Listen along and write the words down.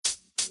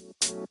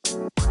Hey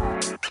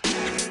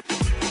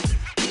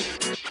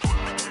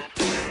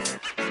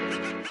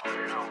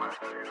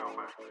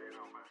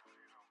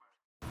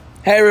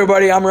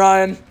everybody, I'm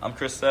Ryan. I'm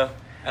Krista.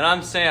 And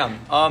I'm Sam.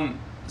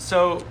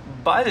 So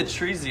by the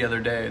trees the other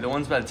day, the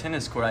ones by the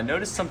tennis court, I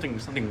noticed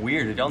something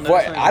weird. Did y'all notice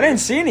What? something I didn't weird?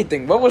 see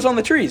anything. What was on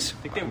the trees?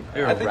 I think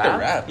they were I think they're wrapped.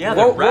 wrapped. Yeah,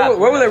 they're What wrapped.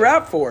 were they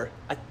wrapped for?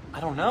 I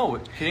don't know.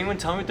 Can anyone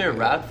tell me what they were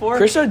wrapped for?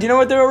 Krista, do you know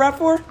what they were wrapped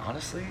for?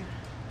 Honestly,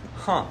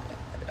 Huh.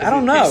 I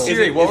don't know. Hey,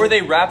 Siri, what were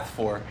they wrapped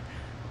for?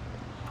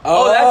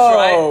 Oh, that's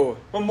right.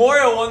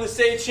 Memorial won the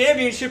state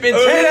championship in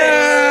tennis.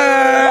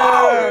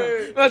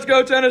 Yeah! Let's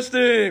go, tennis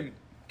team.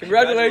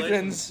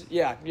 Congratulations.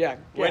 Yeah.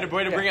 Way to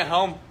bring it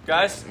home,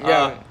 guys.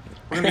 Yeah.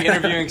 We're going to be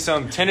interviewing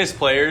some tennis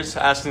players,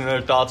 asking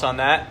their thoughts on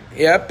that.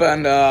 Yep,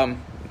 and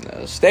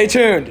stay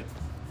tuned.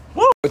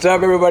 Woo! What's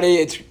up, everybody?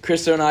 It's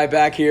Krista and I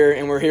back here,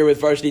 and we're here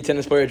with varsity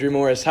tennis player Drew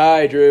Morris.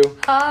 Hi, Drew.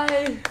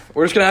 Hi.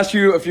 We're just going to ask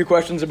you a few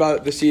questions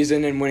about the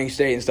season and winning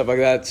state and stuff like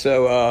that.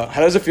 So, how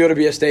does it feel to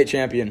be a state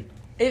champion?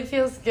 It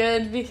feels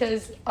good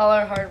because all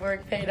our hard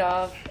work paid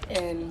off,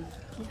 and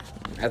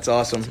That's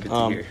awesome. good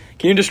to hear.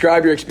 Can you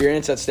describe your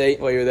experience at state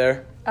while you were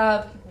there?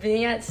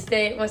 being at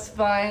state was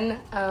fun.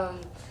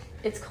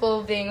 It's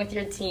cool being with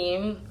your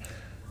team.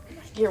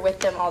 You're with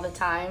them all the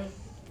time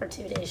for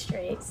 2 days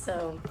straight,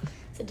 so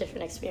it's a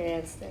different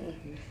experience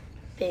than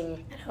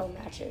being at home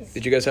matches.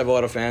 Did you guys have a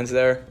lot of fans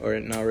there, or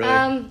not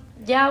really?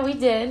 Yeah, we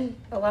did.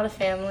 A lot of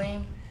family.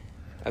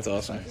 That's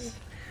awesome.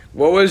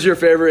 What was your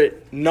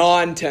favorite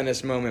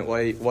non-tennis moment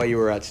while you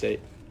were at state?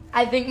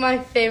 I think my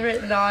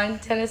favorite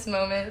non-tennis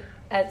moment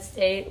at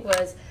state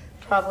was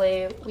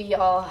probably we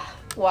all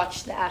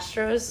watched the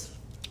Astros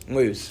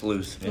Lose.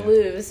 Lose. Yeah.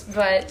 lose,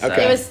 but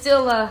Okay. it was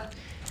still a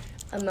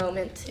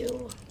moment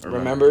to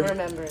Remember?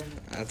 remember.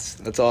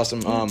 That's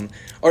awesome.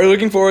 Are you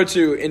looking forward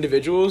to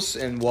individuals,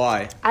 and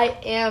why? I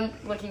am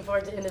looking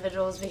forward to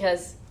individuals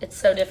because it's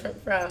so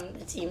different from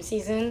the team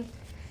season,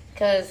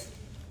 because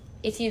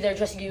it's either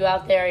just you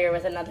out there or you're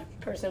with another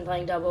person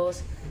playing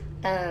doubles.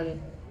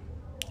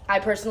 I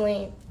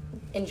personally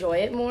enjoy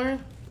it more,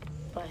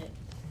 but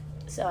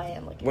so I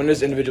am looking. When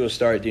does individuals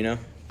start? Do you know?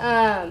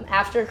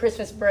 After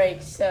Christmas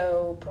break,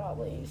 so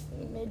probably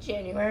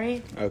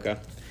mid-January. Okay.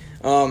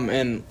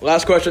 And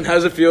last question: how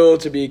does it feel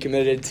to be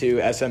committed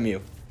to SMU?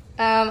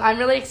 I'm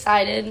really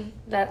excited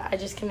that I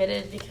just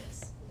committed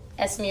because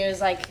SMU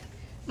is like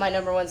my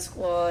number one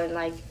school and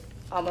like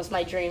almost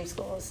my dream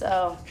school.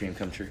 So Dream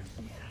come true.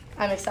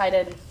 I'm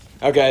excited.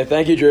 Okay.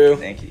 Thank you, Drew.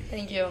 Thank you.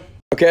 Thank you.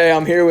 Okay,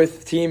 I'm here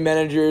with team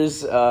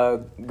managers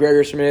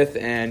Gregor Smith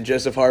and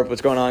Joseph Harp.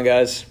 What's going on,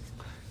 guys?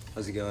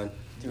 How's it going?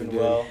 Doing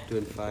well.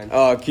 Doing fine.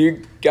 Can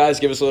you guys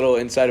give us a little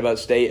insight about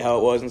state, how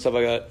it was, and stuff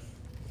like that?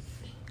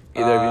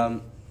 Either of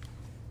you.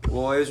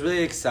 Well, it was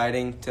really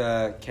exciting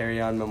to carry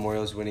on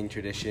Memorial's winning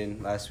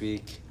tradition last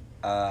week.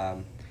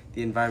 The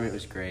environment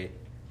was great.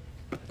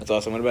 That's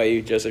awesome. What about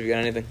you, Joseph? You got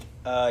anything?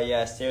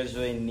 Yeah, state was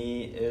really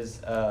neat. It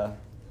was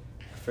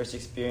first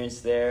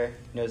experience there.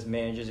 His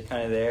managers are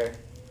kind of there,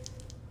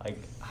 like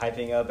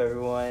hyping up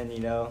everyone.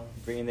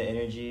 Bringing the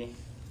energy.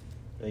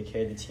 Really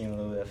carried the team a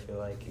little bit. I feel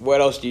like. What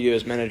else do you do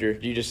as manager?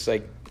 Do you just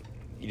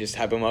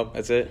hype them up?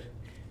 That's it?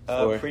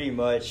 Or- Pretty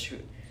much.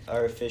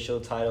 Our official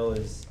title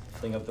is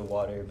fling up the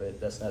water, but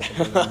that's not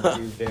something we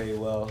do very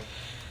well.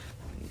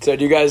 So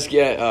do you guys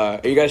are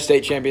you guys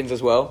state champions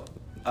as well?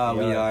 We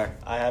are.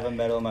 I have a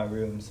medal in my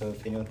room, so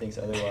if anyone thinks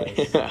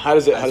otherwise, How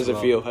does it As well.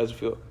 feel? How does it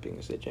feel being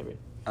a state champion?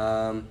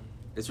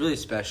 It's really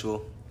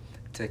special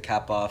to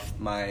cap off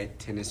my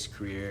tennis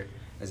career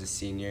as a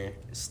senior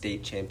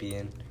state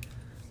champion.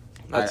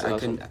 That's I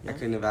awesome.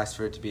 couldn't have asked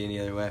for it to be any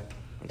other way.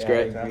 That's yeah,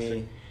 great. I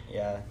agree.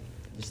 Yeah,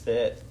 just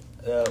the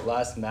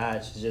last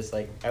match is just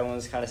like everyone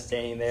was kind of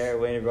standing there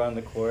waiting to run on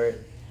the court,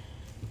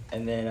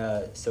 and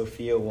then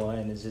Sophia won.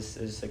 It was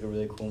just like a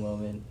really cool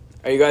moment.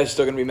 Are you guys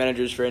still going to be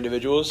managers for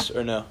individuals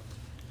or no?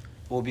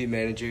 We'll be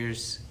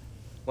managers.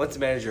 Once a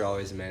manager,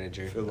 always a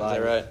manager. For Is life.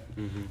 that right?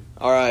 Mm-hmm.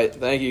 All right.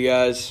 Thank you,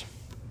 guys.